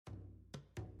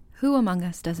Who among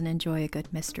us doesn't enjoy a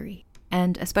good mystery?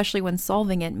 And especially when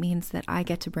solving it means that I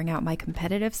get to bring out my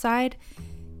competitive side,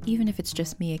 even if it's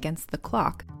just me against the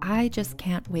clock. I just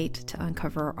can't wait to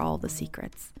uncover all the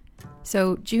secrets.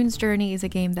 So June's Journey is a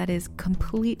game that is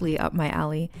completely up my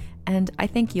alley, and I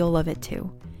think you'll love it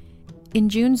too. In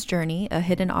June's Journey, a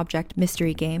hidden object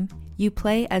mystery game, you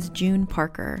play as June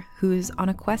Parker, who's on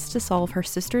a quest to solve her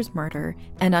sister's murder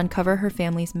and uncover her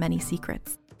family's many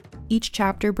secrets. Each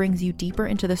chapter brings you deeper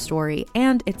into the story,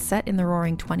 and it's set in the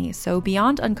Roaring '20s, so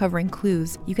beyond uncovering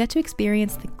clues, you get to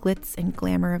experience the glitz and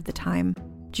glamour of the time.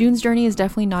 June's Journey is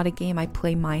definitely not a game I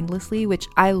play mindlessly, which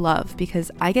I love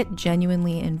because I get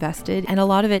genuinely invested, and a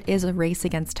lot of it is a race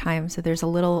against time, so there's a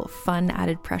little fun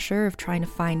added pressure of trying to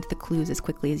find the clues as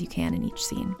quickly as you can in each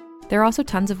scene. There are also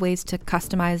tons of ways to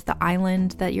customize the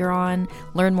island that you're on,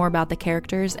 learn more about the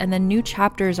characters, and then new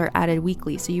chapters are added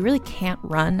weekly, so you really can't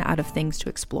run out of things to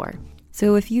explore.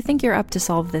 So if you think you're up to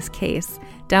solve this case,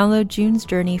 download June's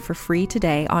Journey for free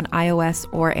today on iOS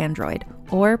or Android,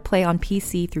 or play on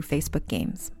PC through Facebook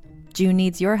Games. June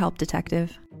needs your help,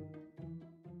 detective.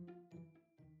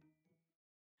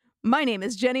 My name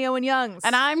is Jenny Owen Youngs.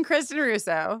 And I'm Kristen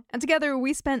Russo. And together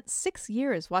we spent 6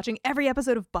 years watching every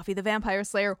episode of Buffy the Vampire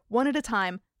Slayer one at a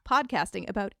time, podcasting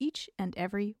about each and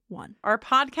every one. Our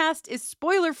podcast is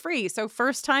spoiler-free, so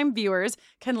first-time viewers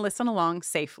can listen along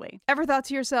safely. Ever thought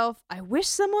to yourself, I wish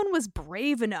someone was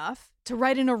brave enough to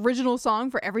write an original song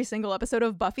for every single episode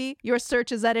of Buffy? Your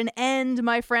search is at an end,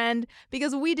 my friend,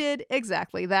 because we did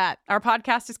exactly that. Our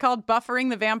podcast is called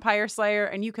Buffering the Vampire Slayer,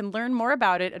 and you can learn more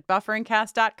about it at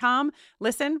bufferingcast.com.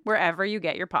 Listen wherever you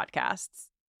get your podcasts.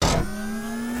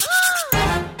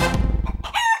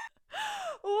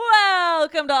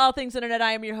 Welcome to All Things Internet.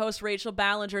 I am your host, Rachel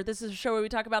Ballinger. This is a show where we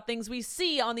talk about things we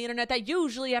see on the internet that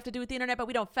usually have to do with the internet, but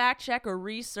we don't fact check or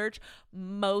research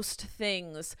most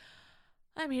things.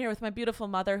 I'm here with my beautiful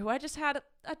mother, who I just had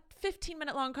a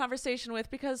 15-minute long conversation with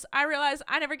because I realized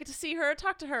I never get to see her or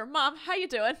talk to her. Mom, how you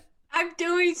doing? I'm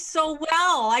doing so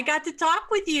well. I got to talk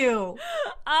with you.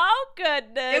 Oh,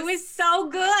 goodness. It was so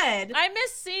good. I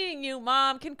miss seeing you,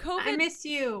 Mom. Can COVID I miss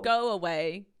you. go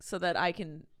away so that I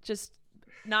can just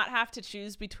not have to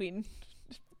choose between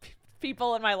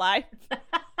people in my life?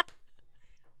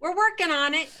 We're working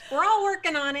on it. We're all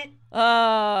working on it.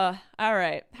 All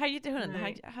right. How you doing?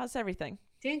 Right. How's everything?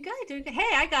 Doing good.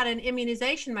 Hey, I got an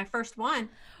immunization, my first one.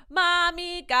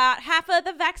 Mommy got half of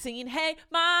the vaccine. Hey,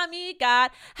 Mommy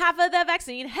got half of the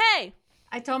vaccine. Hey.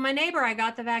 I told my neighbor I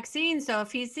got the vaccine, so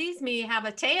if he sees me have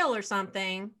a tail or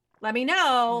something, let me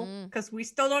know, because we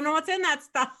still don't know what's in that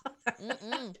stuff.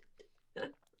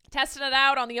 Testing it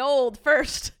out on the old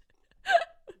first.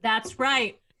 That's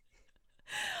right.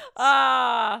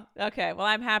 Okay. Well,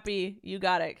 I'm happy you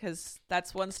got it because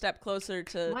that's one step closer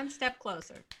to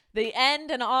the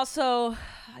end, and also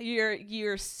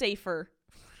you're safer.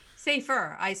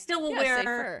 Safer. I still will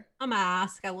wear a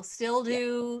mask. I will still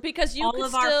do because you all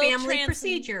of our family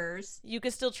procedures. You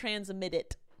could still transmit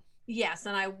it. Yes,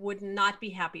 and I would not be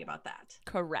happy about that.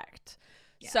 Correct.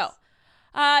 Yes. So,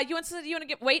 you want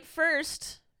to wait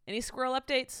first? Any squirrel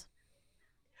updates?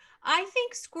 I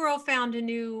think Squirrel found a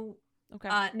new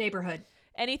neighborhood.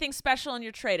 Anything special in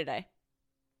your tray today?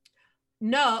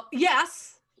 No.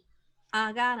 Yes.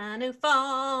 I got a new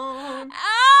phone.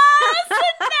 Oh,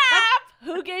 snap!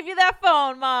 Who gave you that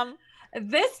phone, Mom?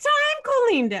 This time,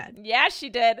 Colleen did. Yeah, she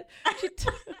did.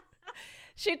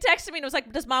 She texted me and was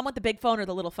like, does Mom want the big phone or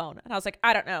the little phone? And I was like,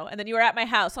 I don't know. And then you were at my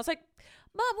house. I was like,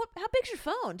 Mom, how big's your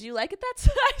phone? Do you like it? That's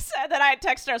I said that. I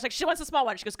texted her. I was like, she wants a small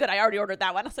one. She goes, good. I already ordered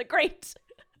that one. I was like, great.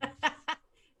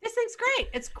 This thing's great.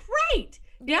 It's great.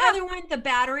 The other one, the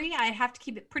battery, I have to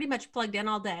keep it pretty much plugged in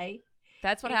all day.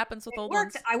 That's what happens with old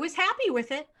ones. I was happy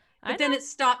with it. But then it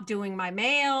stopped doing my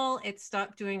mail. It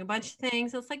stopped doing a bunch of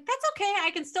things. It's like, that's okay.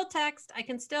 I can still text.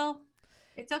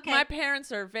 It's okay. My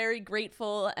parents are very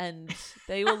grateful and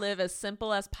they will live as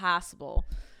simple as possible.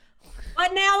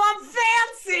 But now I'm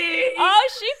fancy. Oh,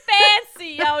 she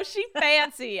fancy. She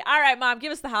fancy. All right, Mom,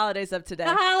 give us the holidays of today.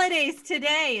 The holidays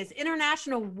today is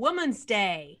International Women's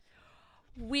Day.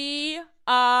 We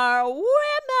are women.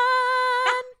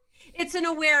 It's an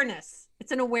awareness.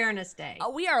 It's an awareness day.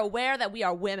 We are aware that we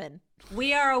are women.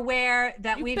 We are aware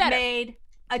that we've made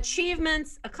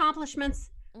achievements, accomplishments.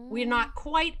 We're not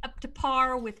quite up to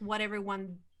par with what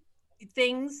everyone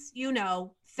thinks,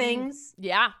 things.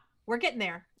 Yeah. We're getting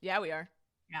there. Yeah, we are.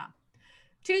 Yeah.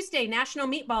 Tuesday, National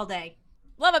Meatball Day.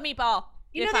 Love a meatball.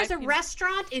 There's a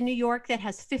restaurant in New York that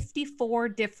has 54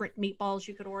 different meatballs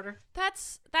you could order.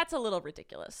 That's a little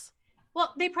ridiculous.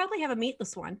 Well, they probably have a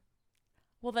meatless one.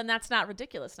 Well, then that's not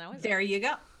ridiculous now, is it? There you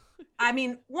go. I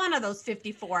mean, one of those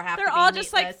 54 have to be They're all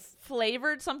just meatless. like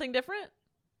flavored something different.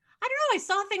 I don't know. I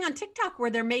saw a thing on TikTok where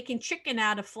they're making chicken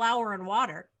out of flour and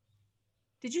water.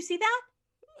 Did you see that?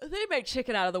 They make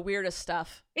chicken out of the weirdest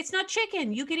stuff. It's not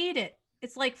chicken. You can eat it.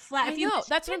 It's like flat. I know.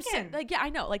 That's what I'm saying. Like, yeah, I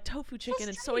know. Like tofu chicken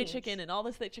and soy strange. chicken and all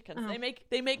this chickens. Uh-huh.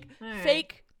 They make All right.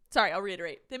 fake. Sorry, I'll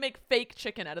reiterate. They make fake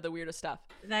chicken out of the weirdest stuff.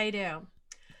 They do.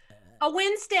 A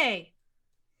Wednesday.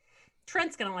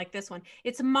 Trent's gonna like this one.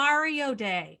 It's Mario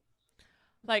Day.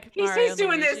 Like He's Mario and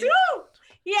doing this. Luigi. Woo!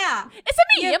 Yeah. It's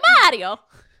a me, Yeah. Mario.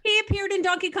 He appeared in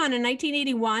Donkey Kong in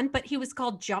 1981, but he was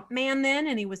called Jumpman then,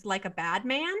 and he was like a bad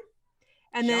man.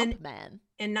 And then Man.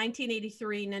 in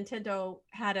 1983, Nintendo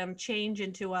had him change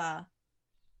into a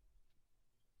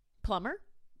Plumber.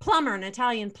 plumber, an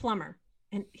Italian plumber,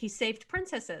 and he saved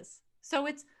princesses. So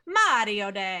it's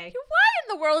Mario Day. Why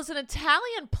in the world is an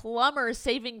Italian plumber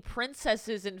saving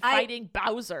princesses and fighting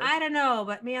Bowser? I don't know,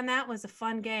 but man, that was a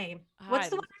fun game. What's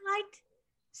the one I liked?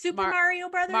 Super Mario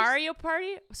Brothers? Mario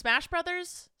Party? Smash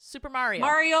Brothers? Super Mario.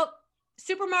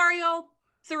 Super Mario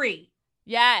 3.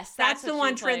 Yes, That's the what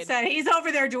one she Trent played. said. He's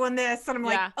over there doing this. And I'm Yeah.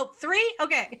 like, oh, 3?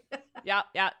 Okay. Yeah.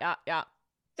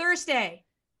 Thursday,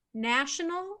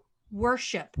 National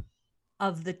Worship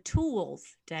of the Tools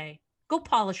Day. Go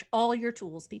polish all your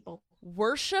tools, people.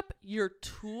 Worship your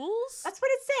tools? That's what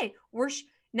it say.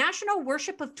 National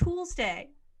Worship of Tools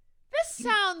Day. This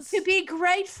sounds... To be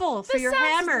grateful for this your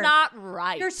sounds hammer, not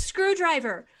right. your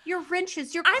screwdriver, your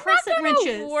wrenches, your I'm not crescent going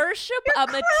wrenches. to worship your a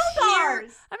material...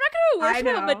 crowbars. I'm not going to worship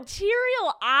a know.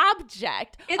 material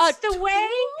object. It's the tool? way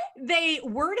they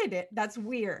worded it. That's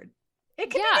weird. It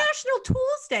could be National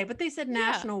Tools Day, but they said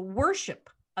National Worship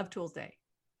of Tools Day.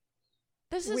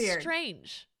 This is Weird.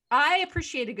 strange. I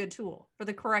appreciate a good tool for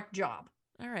the correct job.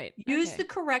 All right. Use okay. the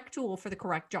correct tool for the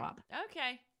correct job.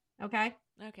 Okay. Okay?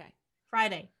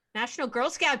 Friday, National Girl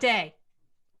Scout Day.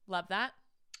 Love that.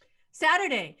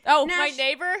 Saturday. Oh, my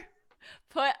neighbor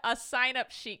put a sign-up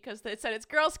sheet because it said it's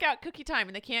Girl Scout cookie time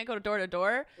and they can't go door to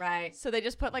door. Right. So they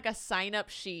just put like a sign-up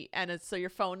sheet and it's so your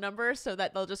phone number so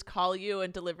that they'll just call you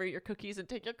and deliver your cookies and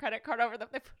take your credit card over them.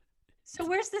 So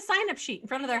where's the sign-up sheet? In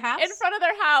front of their house? In front of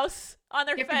their house on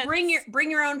their You have fence. to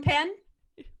bring your own pen?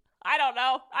 I don't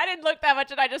know. I didn't look that much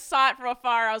and I just saw it from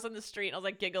afar. I was in the street and I was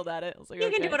like giggled at it. I was like,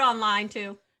 You can do it online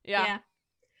too. Yeah.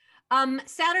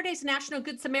 Saturday's National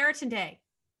Good Samaritan Day.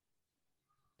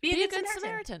 Be a good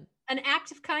Samaritan. An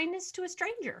act of kindness to a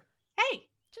stranger. Hey.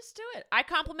 Just do it. I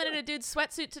complimented a dude's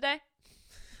sweatsuit today.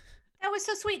 That was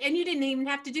so sweet. And you didn't even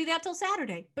have to do that till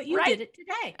Saturday, but you did it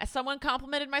today. Someone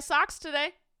complimented my socks today.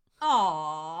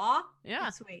 Aw. Yeah.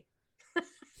 That's sweet.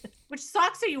 Which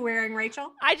socks are you wearing,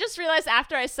 Rachel? I just realized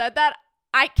after I said that,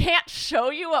 I can't show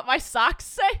you what my socks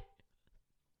say.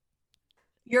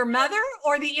 Your mother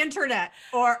or the internet?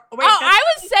 Or wait, I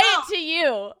would say it to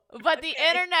you, but the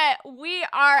internet, we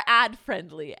are ad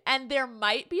friendly, and there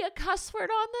might be a cuss word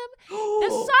on them. The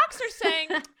socks are saying,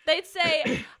 they'd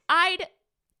say, I'd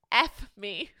F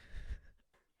me.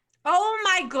 Oh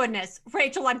my goodness.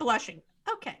 Rachel, I'm blushing.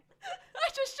 Okay.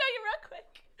 I'll just show you real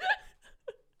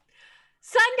quick.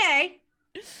 Sunday.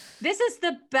 This is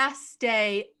the best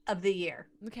day of the year.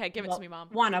 Okay, give it to me, Mom.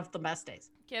 One of the best days.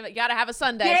 Give it. Gotta have a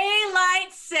Sunday.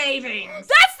 Daylight savings. That's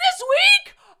this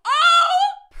week.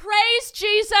 Oh, praise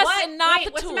Jesus and not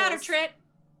the what's tools. the matter, Trent?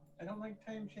 I don't like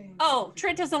time change. Oh,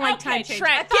 Trent doesn't like Okay, time change.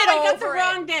 Trent, I thought get I got over the it.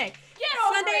 wrong day. Get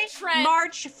over Sunday, it, Trent.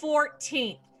 March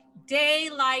 14th.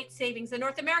 Daylight savings in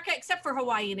North America, except for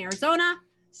Hawaii and Arizona.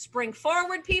 Spring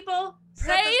forward, people. Set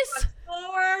the Praise. clocks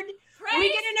forward. Praise. We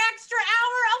get an extra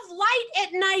hour of light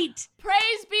at night.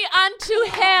 Praise be unto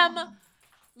him,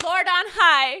 Lord on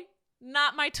high,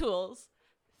 not my tools.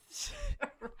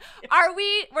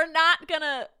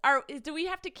 Do we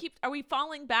have to keep, are we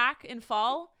falling back in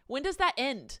fall? When does that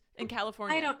end in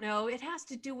California? I don't know. It has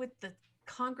to do with the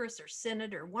Congress or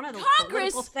Senate or one of those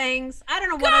Congress? political things. I don't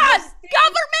know God, what it is.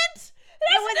 government!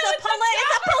 It's a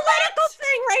political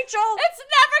thing, Rachel. It's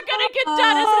never going to get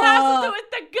done as it has to do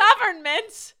with the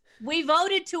government. We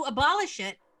voted to abolish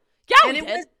it. Yeah, and we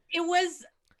did. it was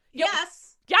Yep.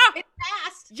 yes. Yeah. It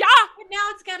passed. Yeah. But now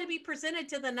it's got to be presented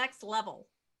to the next level.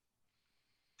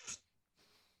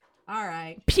 All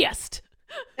right. Pissed.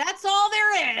 That's all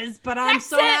there is, but I'm That's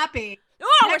so it. happy.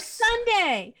 Oh,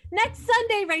 Next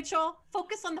Sunday, Rachel,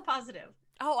 focus on the positive.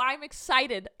 I'm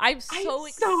excited. I'm so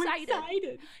excited.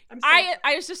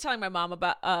 I was just telling my mom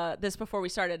about this before we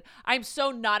started. I'm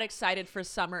so not excited for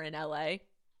summer in LA.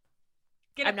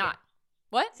 I'm not.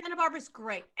 What? Santa Barbara's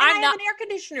great. And I'm I have not- an air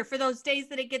conditioner for those days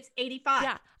that it gets 85.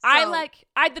 Yeah.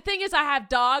 So- The thing is I have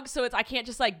dogs, so I can't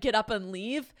just like get up and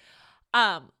leave.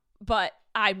 But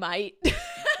I might. They're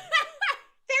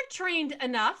trained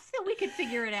enough that we could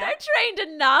figure it out. They're trained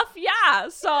enough, yeah.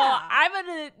 So I'm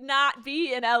gonna not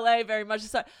be in LA very much.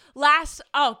 So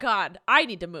oh God, I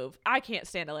need to move. I can't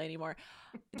stand LA anymore.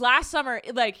 Last summer,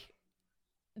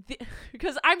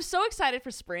 because I'm so excited for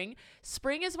spring.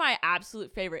 Spring is my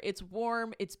absolute favorite. It's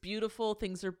warm, it's beautiful,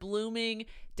 things are blooming,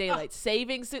 daylight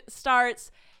savings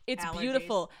starts. It's Allergies.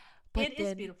 Beautiful. But it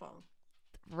is beautiful.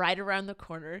 Right around the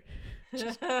corner,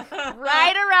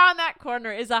 right around that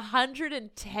corner is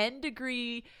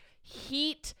 110-degree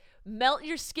heat, melt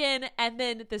your skin, and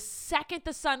then the second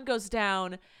the sun goes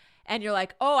down and you're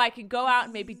like, oh, I can go out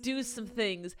and maybe do some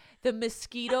things, the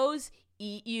mosquitoes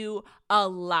eat you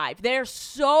alive. They're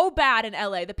so bad in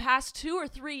LA. The past 2 or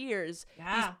 3 years,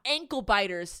 these ankle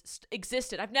biters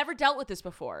existed. I've never dealt with this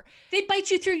before. They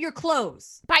bite you through your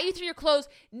clothes.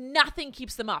 Nothing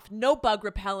keeps them off. No bug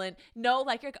repellent. No,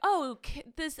 you're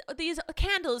these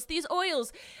candles, these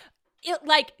oils,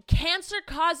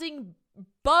 cancer-causing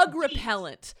bug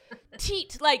repellent.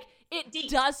 Teat.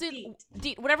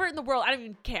 Whatever in the world. I don't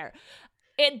even care.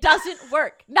 It doesn't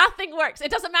work. Nothing works.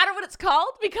 It doesn't matter what it's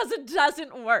called because it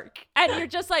doesn't work. And you're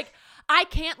just like, I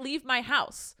can't leave my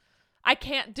house. I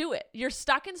can't do it. You're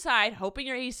stuck inside hoping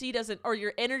your AC doesn't, or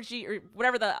your energy or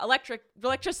whatever, the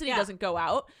electricity doesn't go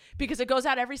out, because it goes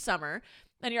out every summer.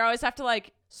 And you always have to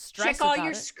stress check all about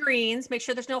your it. screens, make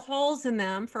sure there's no holes in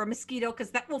them for a mosquito, because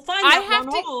that will find that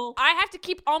one hole. I have to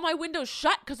keep all my windows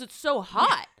shut because it's so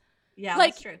hot. Yeah,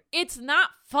 that's true. It's not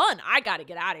fun. I got to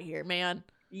get out of here, man.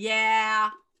 Yeah.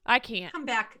 I can't. Come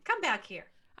back here.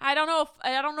 I don't know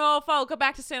if I'll go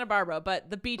back to Santa Barbara, but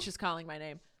the beach is calling my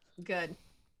name. Good.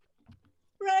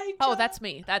 Right. Oh, that's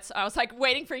me. I was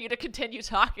waiting for you to continue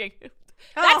talking.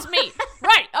 That's me.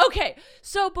 Right. Okay.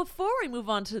 So before we move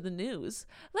on to the news,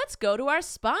 let's go to our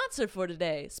sponsor for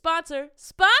today. Sponsor.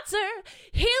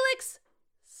 Helix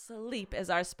Sleep is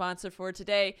our sponsor for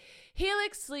today.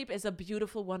 Helix Sleep is a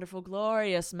beautiful, wonderful,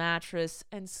 glorious mattress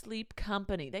and sleep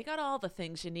company. They got all the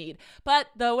things you need. But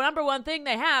the number one thing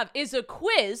they have is a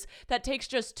quiz that takes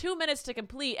just 2 minutes to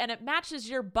complete, and it matches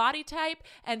your body type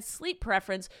and sleep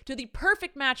preference to the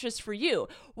perfect mattress for you.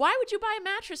 Why would you buy a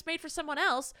mattress made for someone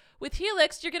else? With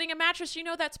Helix, you're getting a mattress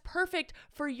that's perfect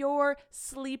for your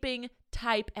sleeping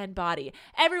type and body.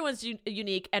 Everyone's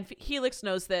unique, and Helix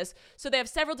knows this. So they have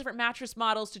several different mattress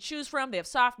models to choose from. They have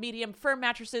soft, medium, firm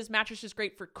mattresses. Mattresses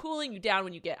great for cooling you down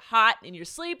when you get hot in your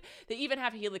sleep. They even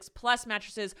have Helix Plus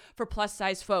mattresses for plus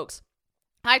size folks.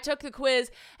 I took the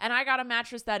quiz and I got a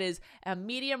mattress that is a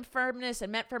medium firmness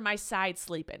and meant for my side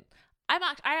sleeping. I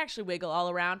actually wiggle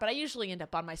all around, but I usually end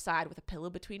up on my side with a pillow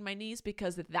between my knees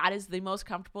because that is the most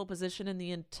comfortable position in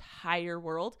the entire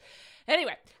world.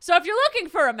 Anyway, so if you're looking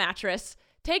for a mattress,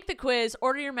 take the quiz,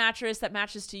 order your mattress that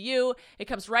matches to you. It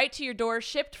comes right to your door,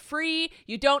 shipped free.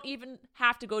 You don't even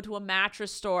have to go to a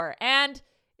mattress store. And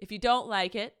if you don't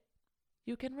like it,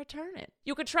 you can return it.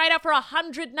 You can try it out for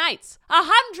 100 nights.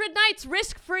 100 nights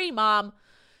risk-free, Mom.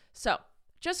 So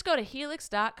just go to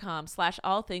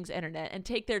helix.com/allthingsinternet and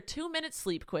take their 2-minute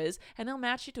sleep quiz, and they'll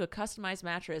match you to a customized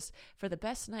mattress for the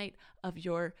best night of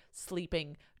your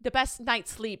sleeping, the best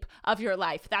night's sleep of your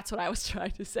life. That's what I was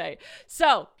trying to say.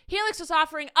 So Helix is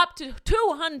offering up to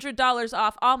 $200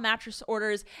 off all mattress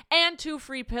orders and 2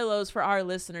 free pillows for our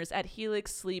listeners at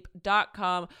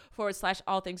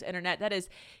helixsleep.com/allthingsinternet. That is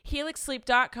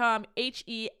helixsleep.com,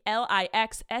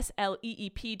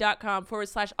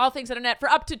 helixsleep.com/allthingsinternet for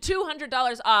up to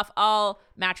 $200 off all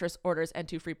mattress orders and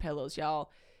 2 free pillows, y'all.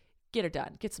 Get her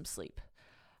done. Get some sleep.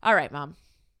 All right, Mom.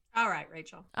 All right,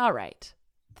 Rachel. All right.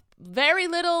 Very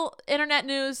little internet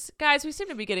news. Guys, we seem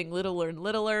to be getting littler and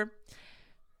littler.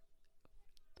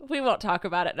 We won't talk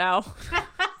about it now.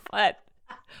 But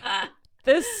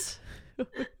this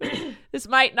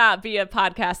might not be a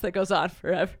podcast that goes on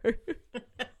forever.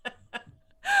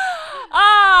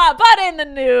 But in the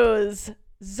news,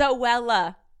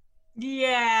 Zoella.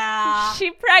 Yeah.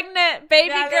 She pregnant, baby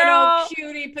that girl.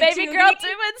 Cutie baby girl due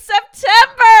in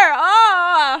September.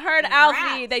 Oh, her and Congrats.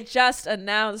 Alfie, they just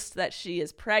announced that she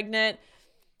is pregnant.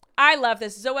 I love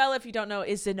this. Zoella, if you don't know,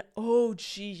 is an OG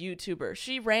YouTuber.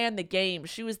 She ran the game.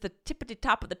 She was the tippity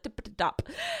top of the tippity top.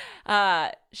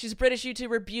 She's a British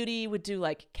YouTuber. Beauty would do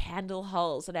candle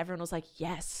hauls, and everyone was like,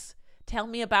 yes, tell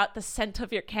me about the scent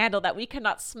of your candle that we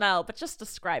cannot smell, but just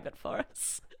describe it for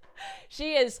us.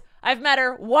 She is, I've met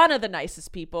her, one of the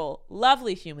nicest people,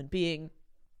 lovely human being.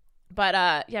 But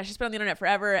yeah, she's been on the internet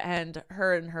forever, and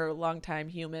her longtime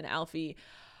human, Alfie,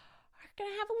 are going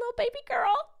to have a little baby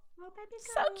girl.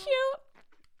 So cute.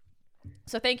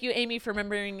 So thank you, Amy, for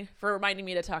reminding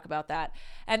me to talk about that.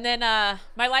 And then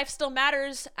My Life Still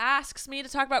Matters asks me to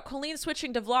talk about Colleen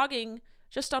switching to vlogging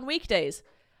just on weekdays.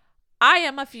 I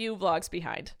am a few vlogs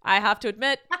behind. I have to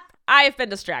admit, I have been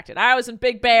distracted. I was in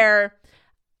Big Bear.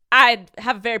 I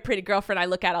have a very pretty girlfriend I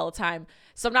look at all the time,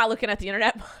 so I'm not looking at the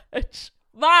internet much.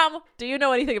 Mom, do you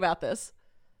know anything about this?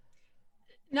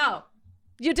 No.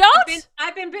 You don't?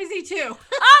 I've been busy too.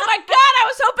 Oh my God, I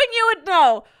was hoping you would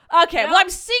know. Okay, well, I'm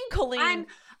seeing Colleen.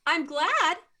 I'm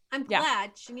glad. I'm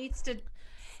glad. She needs to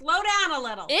slow down a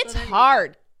little. It's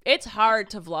hard. It's hard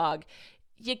to vlog.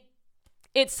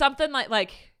 It's something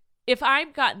like if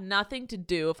I've got nothing to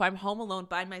do, if I'm home alone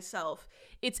by myself,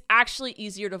 it's actually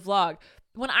easier to vlog.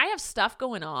 When I have stuff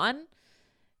going on,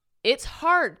 it's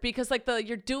hard because like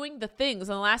you're doing the things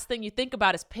and the last thing you think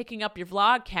about is picking up your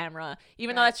vlog camera,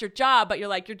 even though that's your job, but you're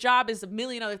like, your job is a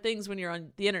million other things when you're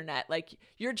on the internet. Like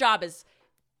your job is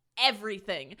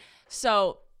everything.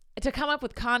 So to come up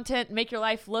with content, make your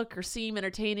life look or seem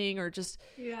entertaining or just,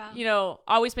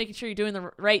 always making sure you're doing the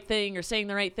right thing or saying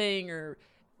the right thing or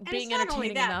being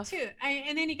entertaining enough. Too.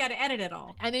 And then you got to edit it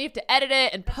all. And then you have to edit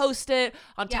it and post it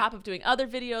on top of doing other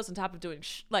videos, on top of doing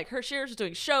she's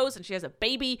doing shows, and she has a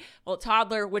baby, a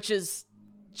toddler, which is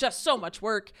just so much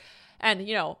work. And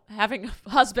having a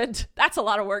husband, that's a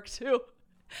lot of work too.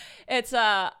 It's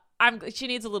she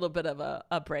needs a little bit of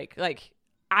a break. Like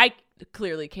I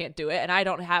clearly can't do it, and I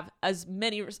don't have I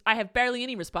have barely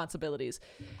any responsibilities.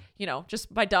 Just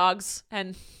my dogs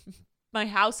and my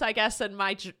house, I guess, and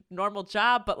my normal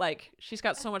job, but like she's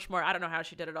got so much more. I don't know how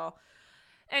she did it all.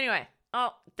 Anyway,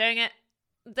 oh dang it.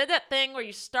 Did that thing where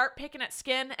you start picking at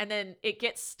skin and then it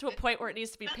gets to a point where it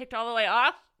needs to be picked all the way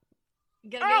off. You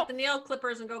gotta get the nail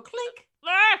clippers and go clink.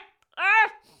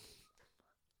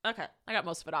 Okay, I got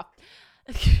most of it off.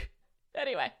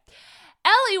 Anyway,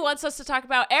 Ellie wants us to talk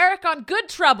about Eric on Good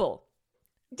Trouble.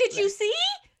 Did you see?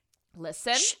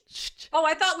 Listen. Oh,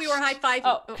 I thought we were high-fiving.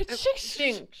 Oh,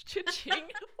 ka-ching. Why are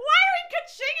we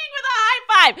ka-chinging with a high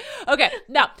five? Okay,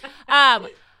 no.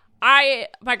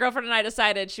 My girlfriend and I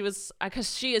decided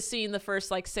because she has seen the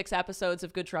first like 6 episodes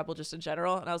of Good Trouble just in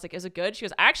general. And I was like, is it good? She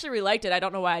goes, I actually really liked it. I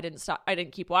don't know why I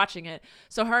didn't keep watching it.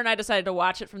 So her and I decided to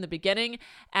watch it from the beginning.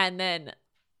 And then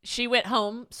she went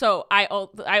home. So I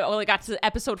only got to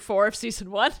episode 4 of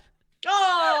season 1.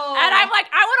 Oh, and I'm like,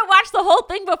 I want to watch the whole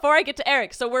thing before I get to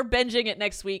Eric. So we're binging it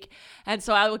next week. And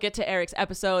so I will get to Eric's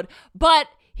episode. But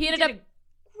he ended up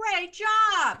great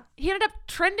job. He ended up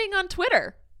trending on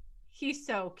Twitter. He's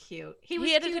so cute. He was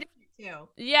cute too.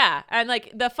 Yeah. And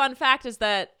like the fun fact is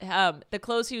that the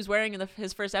clothes he was wearing in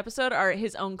his first episode are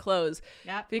his own clothes.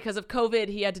 Yep. Because of COVID,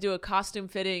 he had to do a costume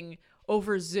fitting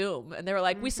over Zoom. And they were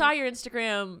like, we saw your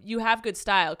Instagram. You have good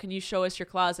style. Can you show us your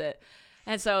closet?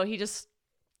 And so he just...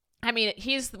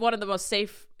 he's one of the most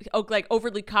safe, like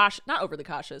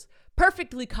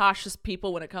perfectly cautious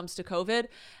people when it comes to COVID.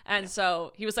 And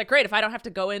so he was like, great, if I don't have to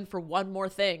go in for one more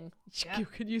thing, you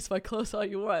can use my clothes all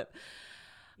you want.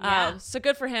 So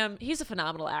good for him. He's a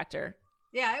phenomenal actor.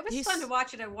 Yeah, it was fun to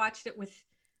watch it. I watched it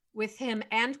with him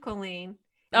and Colleen.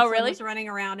 Oh, really? Was running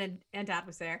around and Dad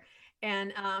was there.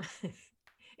 And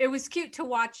it was cute to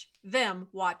watch them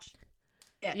watch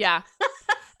it. Yeah.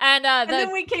 And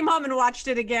then we came home and watched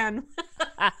it again.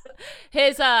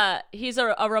 He's a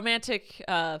romantic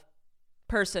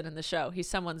person in the show. He's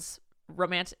someone's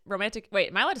romantic. Wait,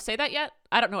 am I allowed to say that yet?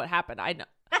 I don't know what happened. I know.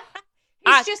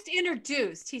 He's just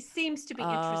introduced. He seems to be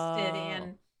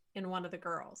interested in one of the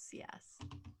girls. Yes.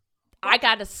 I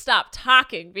got to stop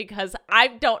talking because I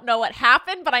don't know what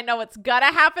happened, but I know it's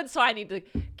gonna happen, so I need to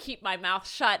keep my mouth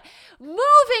shut. Moving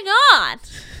on.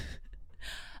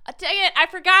 Dang it, I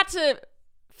forgot to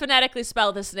phonetically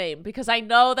spell this name because I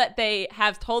know that they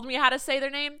have told me how to say their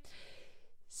name.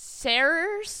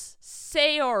 Saoirse.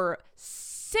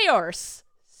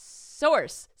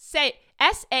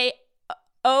 S-A-O-I-R-S-E.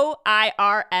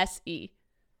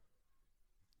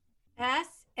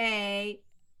 S-A-O-I-R-S-E.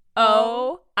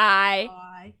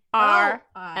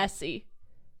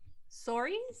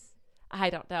 Sorries? I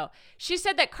don't know. She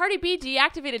said that Cardi B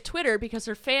deactivated Twitter because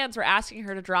her fans were asking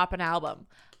her to drop an album.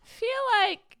 I feel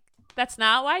like that's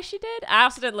not why she did. I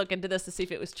also didn't look into this to see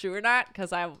if it was true or not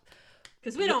because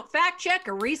we don't fact check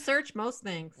or research most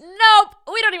things. Nope.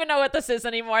 We don't even know what this is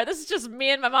anymore. This is just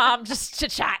me and my mom just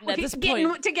chit-chatting at this point.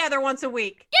 Getting together once a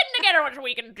week.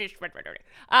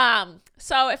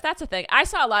 So if that's a thing, I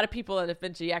saw a lot of people that have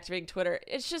been deactivating Twitter.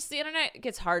 It's just the internet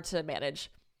gets hard to manage.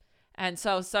 And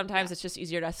so sometimes it's just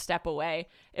easier to step away.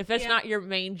 If it's not your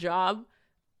main job,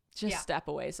 just step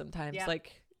away sometimes. Yeah.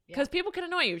 Because people can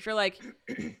annoy you. If you're like...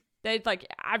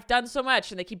 I've done so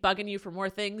much and they keep bugging you for more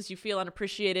things. You feel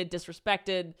unappreciated,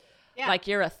 disrespected, like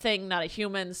you're a thing, not a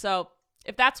human. So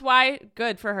if that's why,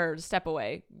 good for her to step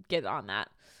away, get on that.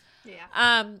 Yeah.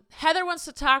 Heather wants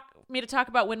me to talk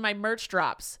about when my merch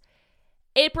drops.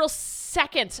 April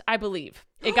 2nd, I believe.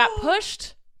 It got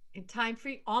pushed.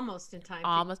 Almost in time.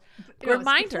 Almost. No,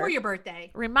 Reminder. before your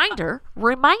birthday. Reminder.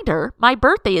 My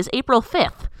birthday is April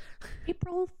 5th.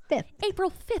 April 5th.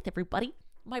 April 5th, everybody.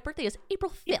 My birthday is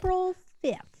April 5th. April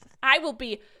 5th. I will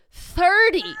be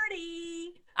 30. 30.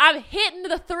 I'm hitting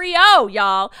the 3-0,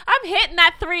 y'all. I'm hitting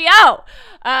that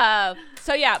 3-0.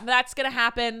 So yeah, that's going to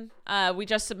happen. We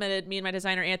just submitted, me and my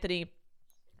designer, Anthony,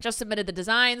 just submitted the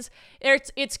designs.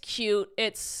 It's cute.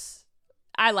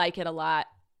 I like it a lot.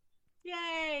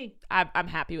 Yay. I'm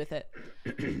happy with it.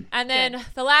 And then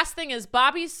the last thing is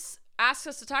Bobby's asked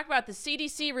us to talk about the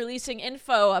CDC releasing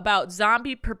info about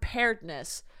zombie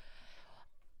preparedness.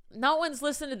 No one's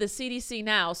listened to the CDC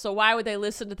now, so why would they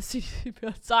listen to the CDC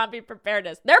about zombie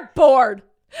preparedness? They're bored.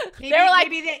 They're like,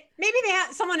 maybe they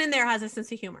have someone in there has a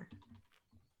sense of humor.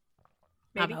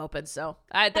 Maybe. I'm hoping so.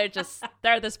 They're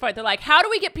at this point. They're like, how do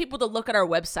we get people to look at our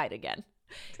website again?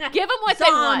 Give them what they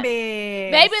want.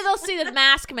 Maybe they'll see the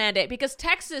mask mandate, because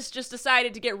Texas just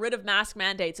decided to get rid of mask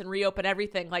mandates and reopen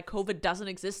everything like COVID doesn't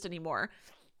exist anymore.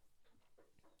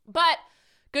 But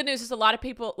good news is a lot of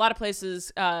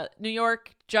places, New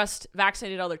York just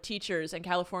vaccinated all their teachers, and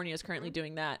California is currently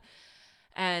doing that.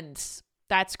 And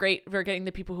that's great. We're getting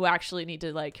the people who actually need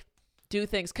to like do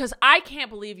things. Because I can't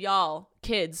believe y'all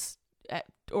kids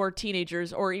or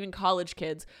teenagers or even college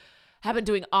kids have been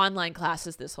doing online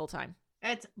classes this whole time.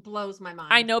 It blows my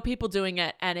mind. I know people doing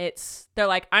it, and they're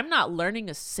like, I'm not learning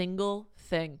a single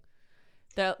thing.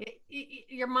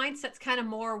 Your mindset's kind of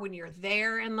more when you're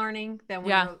there and learning than when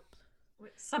you're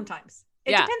sometimes.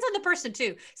 It depends on the person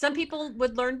too. Some people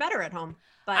would learn better at home.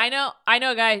 But I know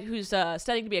a guy who's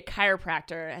studying to be a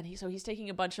chiropractor, and he's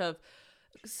taking a bunch of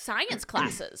science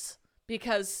classes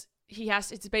because he's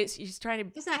trying to.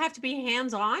 Doesn't that have to be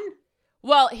hands-on?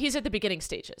 Well, he's at the beginning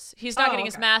stages. He's not getting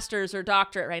his master's or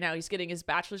doctorate right now. He's getting his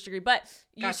bachelor's degree, but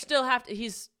you still have to.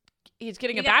 He's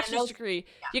getting a bachelor's degree.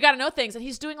 Yeah. You got to know things, and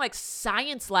he's doing like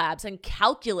science labs and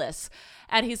calculus,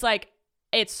 and he's like,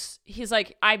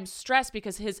 I'm stressed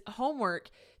because his homework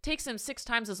takes him 6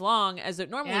 times as long as it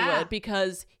normally would,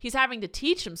 because he's having to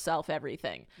teach himself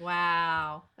everything.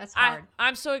 Wow, that's hard.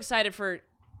 I'm so excited for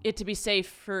it to be safe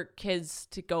for kids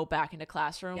to go back into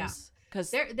classrooms. Yeah. Because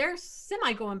they're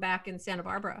semi going back in Santa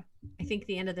Barbara, I think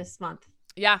the end of this month.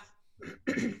 Yeah.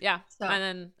 Yeah. So, and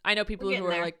then I know people who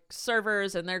are like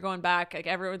servers, and they're going back. Like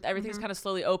everything's kind of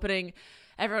slowly opening.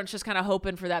 Everyone's just kind of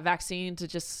hoping for that vaccine to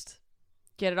just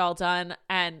get it all done.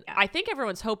 And I think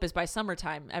everyone's hope is by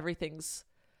summertime, everything's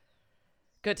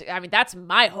good. I mean, that's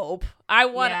my hope.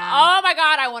 Oh my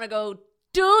God, I want to go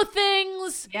do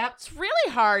things. Yep. It's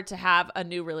really hard to have a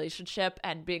new relationship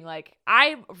and being like,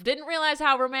 I didn't realize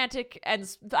how romantic and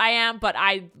I am, but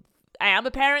I am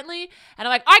apparently. And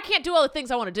I'm like, I can't do all the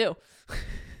things I want to do.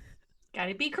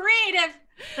 Gotta be creative.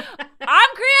 I'm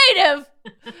creative.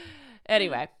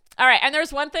 Anyway. All right. And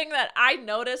there's one thing that I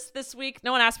noticed this week.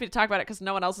 No one asked me to talk about it because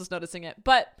no one else is noticing it.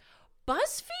 But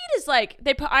BuzzFeed is like,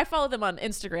 I follow them on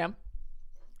Instagram.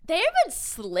 They've been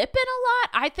slipping a lot.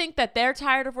 I think that they're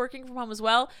tired of working from home as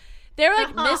well. They're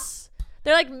like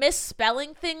they're like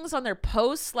misspelling things on their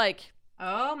posts. Like,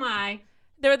 oh my,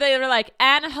 they were like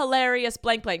an hilarious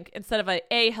blank blank instead of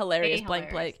a hilarious blank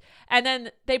blank. And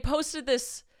then they posted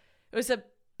this. It was a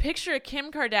picture of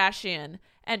Kim Kardashian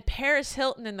and Paris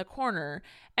Hilton in the corner,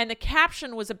 and the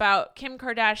caption was about Kim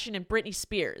Kardashian and Britney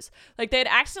Spears. Like they had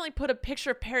accidentally put a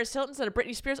picture of Paris Hilton instead of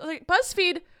Britney Spears. I was like,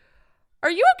 BuzzFeed,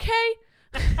 are you okay?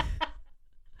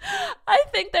 I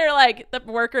think they're like, the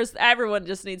workers, everyone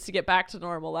just needs to get back to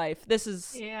normal life. This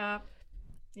is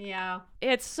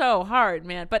it's so hard,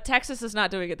 man. But Texas is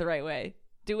not doing it the right way.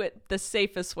 Do it the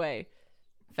safest way.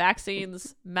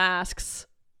 Vaccines, masks,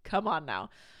 come on now.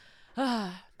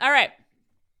 All right,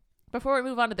 before we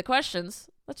move on to the questions,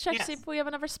 let's check to see if we have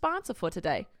another sponsor for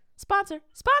today. Sponsor.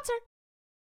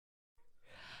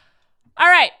 All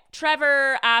right,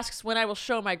 Trevor asks when I will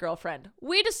show my girlfriend.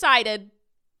 We decided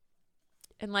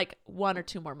in like 1 or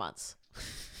 2 more months.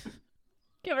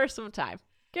 Give her some time.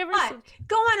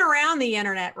 Going around the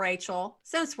internet, Rachel,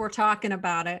 since we're talking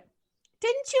about it,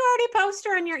 didn't you already post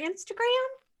her on your Instagram?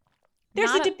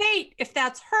 There's a debate if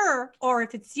that's her or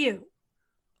if it's you.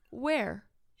 Where?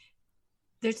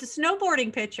 There's a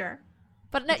snowboarding picture.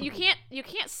 But no, you can't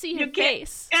see her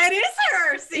face. It is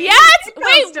her. See?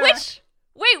 Yes.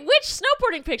 Which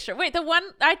snowboarding picture? Wait, the one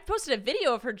I posted a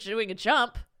video of her doing a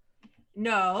jump.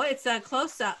 No, it's a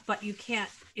close-up, but you can't.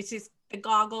 It's just the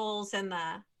goggles and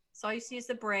so all you see is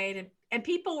the braid. And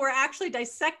people were actually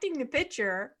dissecting the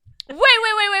picture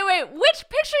Wait. Which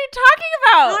picture are you talking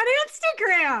about? On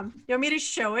Instagram. You want me to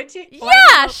show it to you?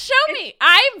 Yeah, show me.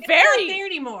 It's not there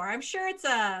anymore. I'm sure it's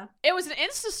It was an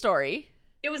Insta story.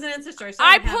 It was an Insta story. So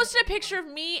I posted a picture of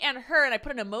me and her, and I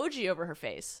put an emoji over her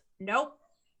face. Nope.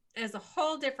 It's a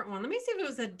whole different one. Let me see if it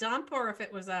was a dump or if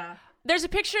it was a... There's a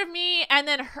picture of me, and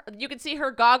then you can see her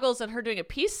goggles and her doing a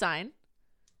peace sign.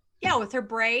 Yeah, with her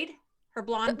braid. Her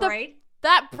blonde braid.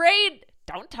 That braid...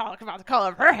 Don't talk about the color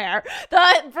of her hair.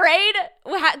 The braid...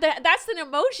 That's an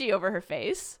emoji over her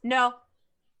face. No.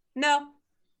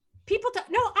 People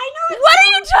no, I know. What are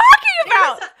you talking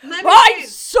about? I'm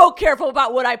so careful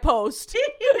about what I post.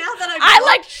 Now that I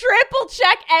like triple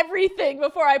check everything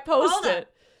before I post it.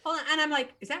 Hold on. And I'm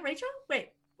like, is that Rachel?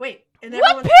 Wait. And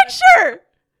what picture?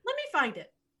 Let me find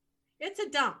it. It's a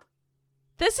dump.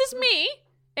 This is me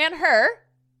and her.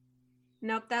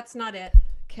 Nope, that's not it.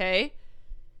 Okay.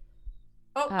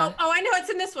 Oh, I know it's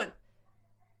in this one.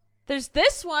 There's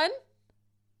this one.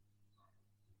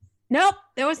 Nope,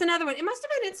 there was another one. It must have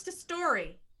been Insta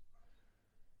Story.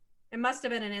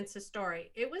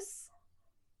 It was...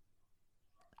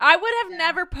 I would have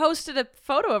never posted a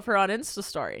photo of her on Insta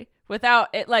Story without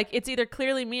it. Like, it's either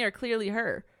clearly me or clearly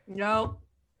her. No.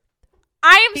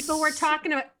 People were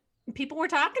talking about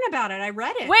it. I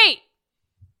read it. Wait.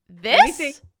 This? Let me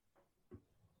see.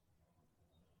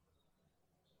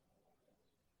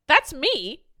 That's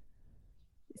me.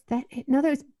 Is that it? No,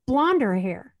 there's blonder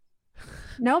hair.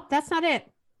 Nope, that's not it.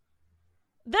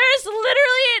 There's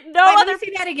literally no other. Let me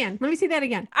see that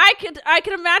again. I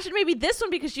could imagine maybe this one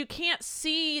because you can't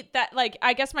see that. Like,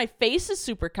 I guess my face is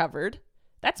super covered.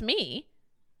 That's me.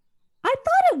 I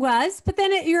thought it was, but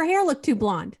then your hair looked too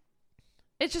blonde.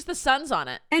 It's just the sun's on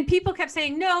it. And people kept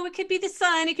saying, no, it could be the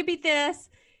sun. It could be this.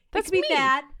 That's it could be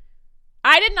that.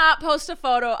 I did not post a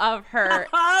photo of her.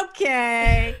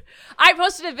 Okay. I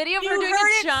posted a video of her doing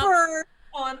a jump.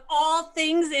 On all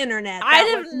things internet. I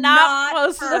have not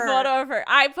posted a photo of her.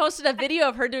 I posted a video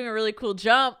of her doing a really cool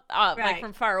jump, like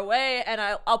from far away, and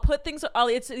I'll put things.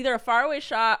 It's either a far away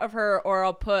shot of her, or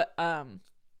I'll put an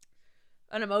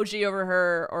emoji over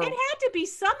her. Or it had to be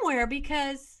somewhere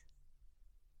because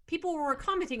people were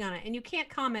commenting on it, and you can't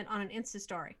comment on an Insta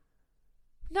story.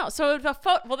 No, so a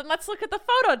photo. Well, then let's look at the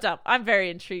photo dump. I'm very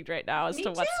intrigued right now as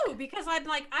to what's. Me too, because I'm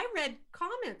like I read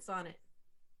comments on it.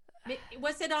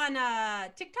 Was it on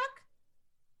TikTok?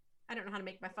 I don't know how to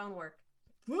make my phone work.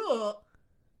 Ugh.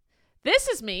 This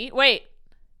is me. Wait.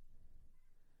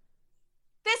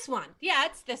 This one. Yeah,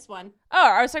 it's this one.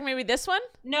 Oh, I was talking maybe this one?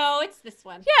 No, it's this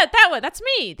one. Yeah, that one. That's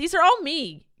me. These are all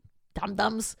me.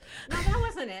 Dum-dums. No, that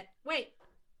wasn't it. Wait.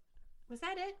 Was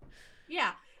that it?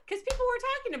 Yeah, because people were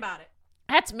talking about it.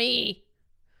 That's me.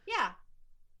 Yeah.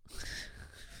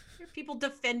 There are people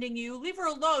defending you. Leave her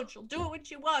alone. She'll do it when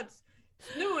she wants.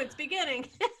 It's new. It's beginning.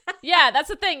 Yeah, that's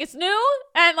the thing. It's new,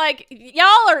 and like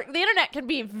the internet can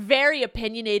be very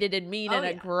opinionated and mean and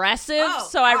aggressive.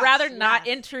 So I'd rather not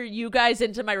enter you guys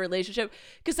into my relationship,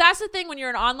 because that's the thing when you're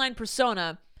an online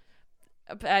persona.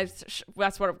 That's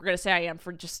what we're gonna say I am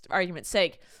for just argument's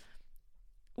sake.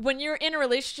 When you're in a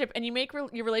relationship and you make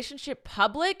your relationship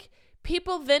public,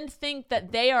 people then think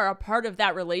that they are a part of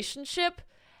that relationship.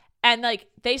 And, like,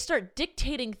 they start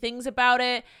dictating things about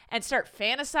it and start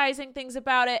fantasizing things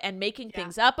about it and making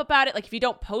things up about it. Like, if you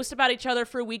don't post about each other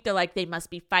for a week, they're like, they must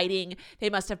be fighting.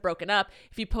 They must have broken up.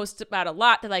 If you post about a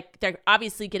lot, they're like, they're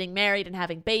obviously getting married and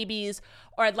having babies.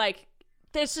 Or, like,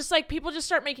 there's just, like, people just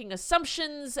start making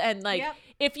assumptions. And, like,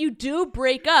 if you do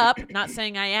break up, not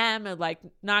saying I am, and, like,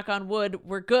 knock on wood,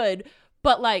 we're good.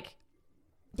 But, like,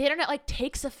 the internet, like,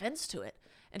 takes offense to it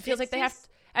and feels like they have to.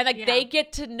 And, like, they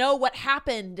get to know what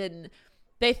happened, and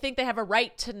they think they have a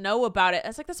right to know about it.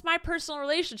 It's like, that's my personal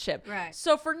relationship. Right.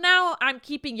 So, for now, I'm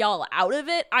keeping y'all out of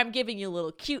it. I'm giving you a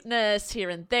little cuteness here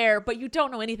and there, but you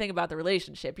don't know anything about the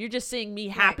relationship. You're just seeing me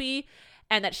happy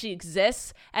and that she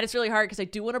exists. And it's really hard because I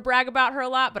do want to brag about her a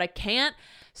lot, but I can't.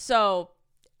 So,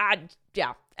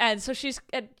 And so she's,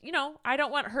 you know, I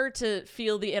don't want her to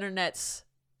feel the internet's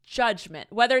judgment,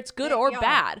 whether it's good or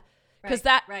bad. Because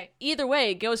either way,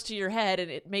 it goes to your head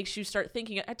and it makes you start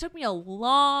thinking. It took me a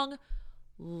long,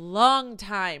 long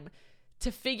time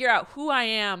to figure out who I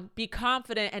am, be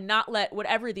confident, and not let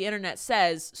whatever the internet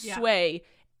says sway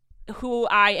who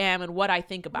I am and what I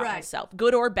think about myself,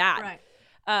 good or bad.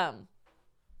 Right.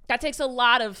 That takes a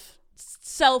lot of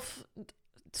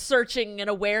self-searching and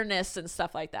awareness and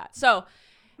stuff like that. So,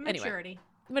 anyway.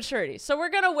 Maturity. So we're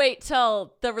going to wait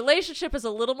till the relationship is a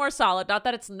little more solid. Not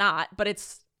that it's not, but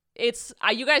it's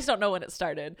you guys don't know when it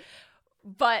started,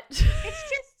 but it's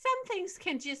just some things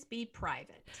can just be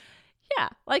private. Yeah,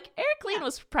 like Eric Lean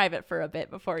was private for a bit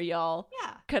before y'all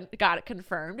got it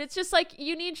confirmed. It's just like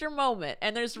you need your moment,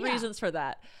 and there's reasons for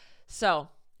that. So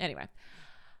anyway,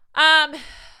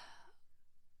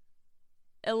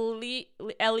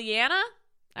 Eliana,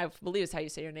 I believe is how you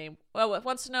say your name,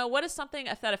 wants to know, what is something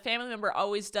that a family member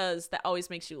always does that always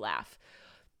makes you laugh?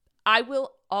 I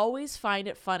will always find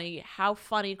it funny how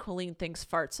funny Colleen thinks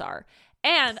farts are.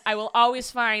 And I will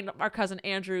always find our cousin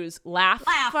Andrew's laugh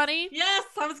funny. Yes,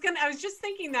 I was just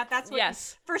thinking that. That's what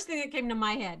first thing that came to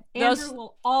my head. Andrew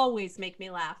will always make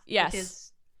me laugh. Yes.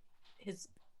 With his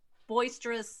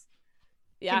boisterous,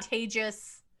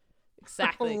 contagious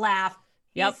laugh.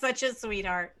 He's such a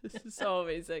sweetheart. This is so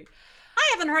amazing.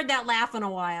 I haven't heard that laugh in a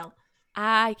while.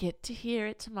 I get to hear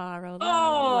it tomorrow.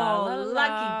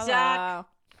 Lucky duck.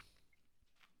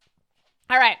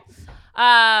 All right.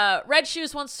 Red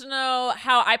Shoes wants to know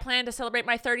how I plan to celebrate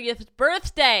my 30th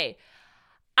birthday.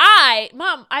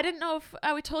 Mom, I didn't know if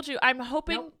we told you. I'm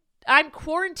hoping I'm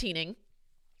quarantining.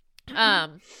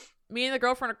 Me and the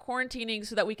girlfriend are quarantining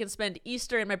so that we can spend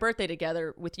Easter and my birthday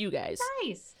together with you guys.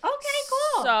 Nice. Okay,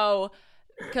 cool. So,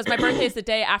 because my birthday is the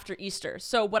day after Easter.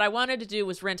 So what I wanted to do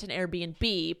was rent an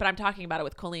Airbnb, but I'm talking about it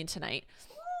with Colleen tonight.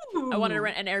 I wanted to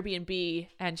rent an Airbnb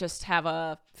and just have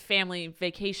a family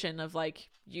vacation of like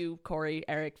you, Corey,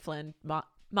 Eric, Flynn,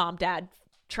 mom, dad,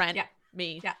 Trent,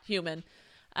 me, human.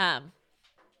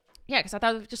 Because I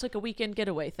thought it was just like a weekend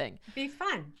getaway thing. Be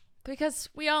fun. Because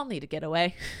we all need a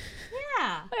getaway.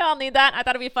 Yeah. We all need that. I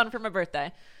thought it'd be fun for my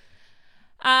birthday.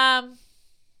 And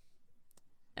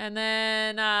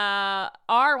then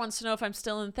R wants to know if I'm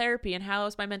still in therapy and how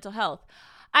is my mental health.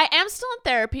 I am still in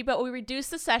therapy, but we reduced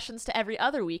the sessions to every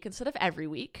other week instead of every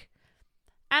week.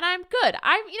 And I'm good.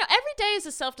 Every day is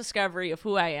a self-discovery of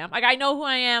who I am. Like, I know who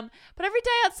I am, but every day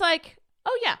it's like,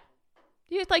 oh yeah.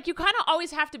 You kind of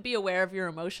always have to be aware of your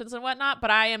emotions and whatnot,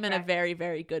 but I am in a very,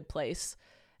 very good place.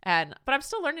 But I'm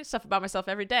still learning stuff about myself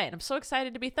every day. And I'm so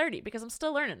excited to be 30 because I'm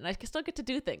still learning and I can still get to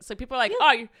do things. Like, people are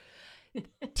like,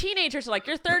 teenagers are like,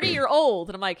 you're 30, you're old.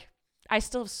 And I'm like, I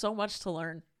still have so much to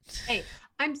learn. Hey,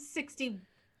 I'm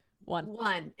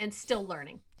 61 and still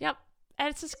learning. Yep. And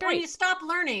it's just great. When you stop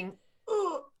learning,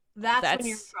 that's when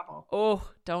you're in trouble. Oh,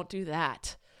 don't do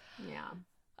that. Yeah.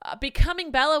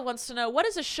 Becoming Bella wants to know, what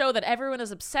is a show that everyone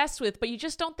is obsessed with, but you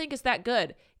just don't think is that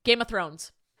good? Game of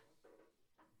Thrones.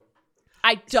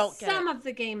 I don't get some of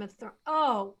the Game of Thrones.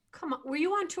 Oh, come on. Were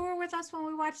you on tour with us when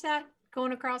we watched that?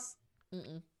 Going across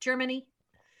Germany?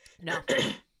 No.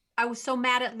 I was so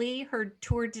mad at Lee, her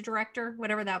tour director,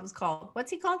 whatever that was called. What's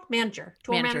he called?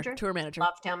 Tour manager.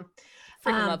 Loved him.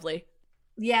 Freaking lovely.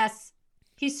 Yes.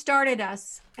 He started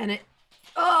us and it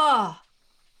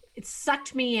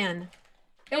sucked me in.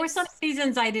 There were some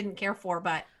seasons I didn't care for,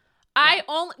 but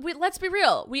let's be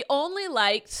real. We only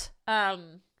liked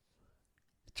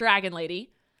Dragon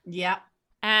Lady. Yeah.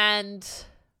 And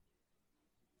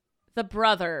the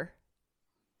brother.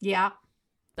 Yeah.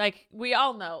 Like, we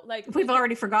all know. Like, we've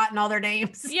already forgotten all their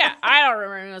names. Yeah, I don't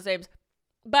remember those names.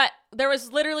 But there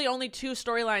was literally only 2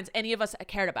 storylines any of us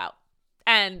cared about.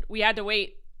 And we had to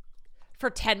wait for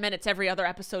 10 minutes every other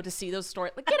episode to see those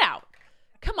stories. Like, get out.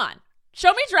 Come on.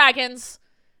 Show me dragons.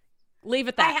 Leave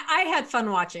it that. I had fun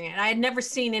watching it. I had never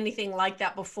seen anything like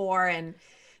that before. And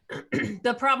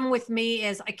the problem with me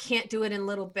is I can't do it in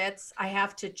little bits. I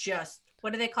have to just,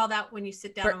 what do they call that when you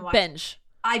sit down and watch? Binge.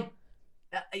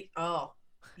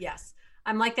 Yes.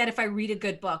 I'm like that if I read a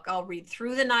good book. I'll read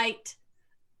through the night.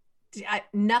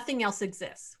 Nothing else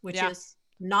exists, which is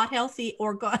not healthy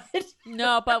or good.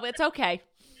 No, but it's okay.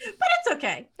 But it's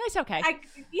okay. It's okay.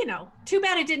 Too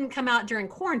bad it didn't come out during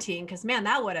quarantine because, man,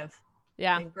 that would have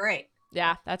been great.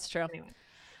 Yeah, that's true. Anyway.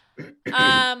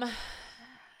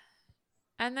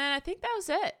 And then I think that was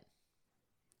it.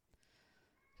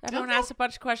 Everyone asked a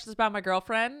bunch of questions about my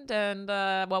girlfriend and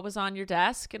what was on your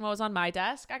desk and what was on my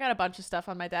desk. I got a bunch of stuff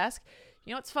on my desk.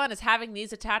 You know what's fun is having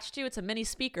these attached to you. It's a mini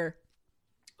speaker.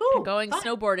 Ooh, and going fun.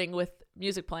 Snowboarding with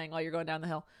music playing while you're going down the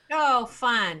hill. Oh,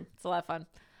 fun. It's a lot of fun.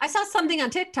 I saw something on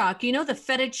TikTok. You know the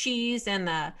feta cheese and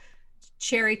the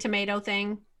cherry tomato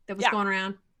thing that was going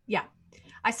around? Yeah.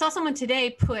 I saw someone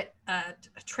today put a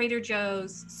Trader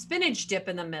Joe's spinach dip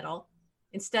in the middle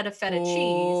instead of feta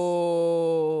cheese.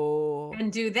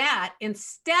 And do that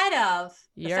instead of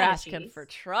the You're feta asking cheese. for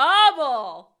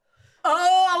trouble.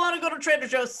 Oh, I want to go to Trader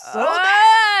Joe's so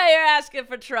bad. You're asking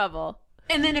for trouble.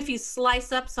 And then if you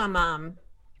slice up some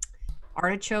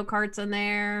artichoke hearts in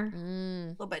there, a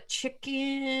little bit of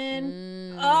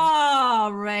chicken. Oh,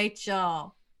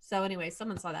 Rachel. So anyway,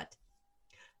 someone saw that.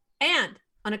 And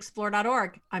on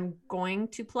explore.org, I'm going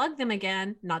to plug them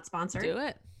again, not sponsored. Do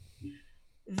it.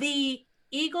 The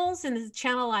eagles in the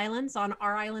Channel Islands on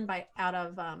our island out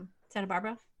of Santa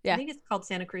Barbara. Yeah. I think it's called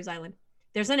Santa Cruz Island.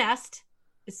 There's a nest.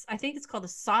 I think it's called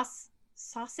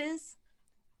sauces.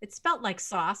 It's spelled like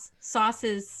sauce.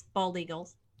 Sauces bald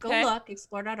eagles. Go look,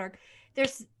 explore.org.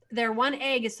 Their one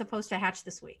egg is supposed to hatch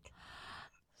this week.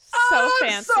 So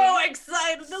fancy. I'm so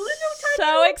excited.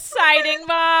 So exciting,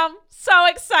 Mom. So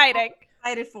exciting.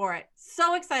 Excited for it.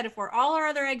 So excited for it. All our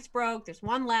other eggs broke. There's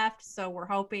one left. So we're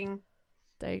hoping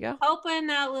There you go. Hoping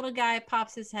that little guy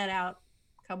pops his head out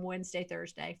come Wednesday,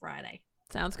 Thursday, Friday.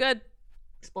 Sounds good.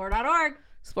 Explore.org.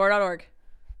 Explore.org.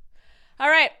 All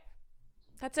right.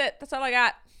 That's it. That's all I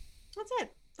got. That's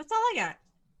it. That's all I got.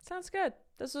 Sounds good.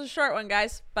 This was a short one,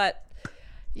 guys, but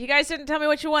you guys didn't tell me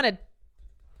what you wanted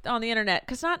on the internet,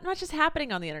 because not much is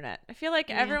happening on the internet. I feel like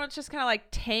everyone's just kind of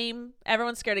like tame.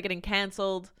 Everyone's scared of getting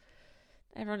canceled.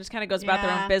 Everyone just kind of goes about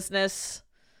their own business.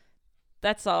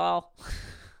 That's all.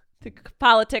 The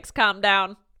politics calm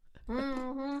down.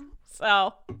 Mm-hmm.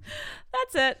 So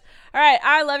that's it. All right.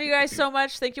 I love you guys so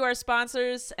much. Thank you, our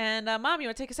sponsors. And Mom, you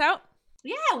want to take us out?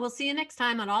 Yeah, we'll see you next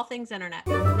time on All Things Internet.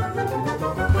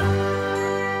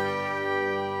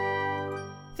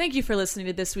 Thank you for listening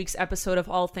to this week's episode of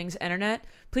All Things Internet.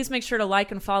 Please make sure to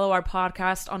like and follow our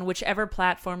podcast on whichever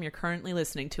platform you're currently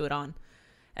listening to it on.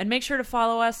 And make sure to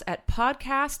follow us at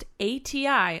Podcast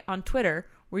ATI on Twitter,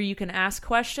 where you can ask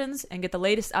questions and get the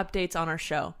latest updates on our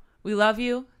show. We love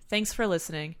you. Thanks for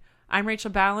listening. I'm Rachel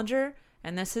Ballinger,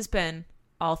 and this has been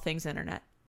All Things Internet.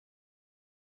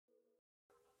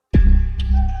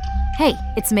 Hey,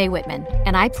 it's Mae Whitman,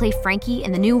 and I play Frankie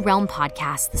in the new Realm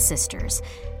podcast, The Sisters.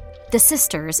 The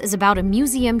Sisters is about a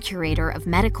museum curator of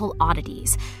medical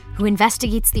oddities who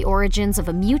investigates the origins of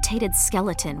a mutated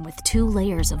skeleton with 2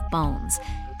 layers of bones.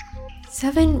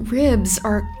 7 ribs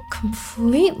are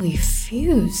completely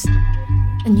fused.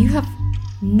 And you have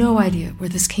no idea where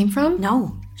this came from?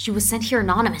 No, she was sent here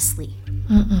anonymously.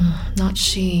 Not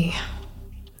she.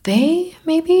 They,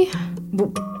 maybe?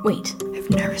 Wait. I've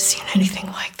never seen anything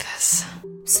like this.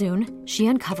 Soon, she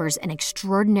uncovers an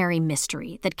extraordinary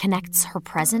mystery that connects her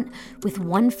present with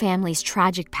one family's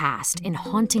tragic past in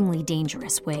hauntingly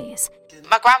dangerous ways.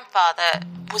 My grandfather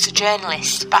was a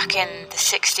journalist back in the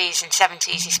 60s and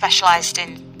 70s. He specialised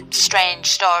in strange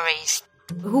stories.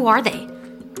 Who are they?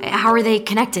 How are they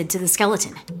connected to the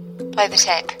skeleton? Play the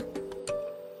tape.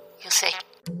 You'll see.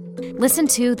 Listen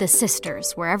to The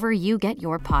Sisters wherever you get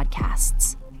your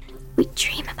podcasts. We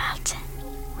dream about it.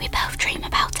 We both dream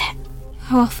about it.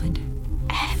 How often?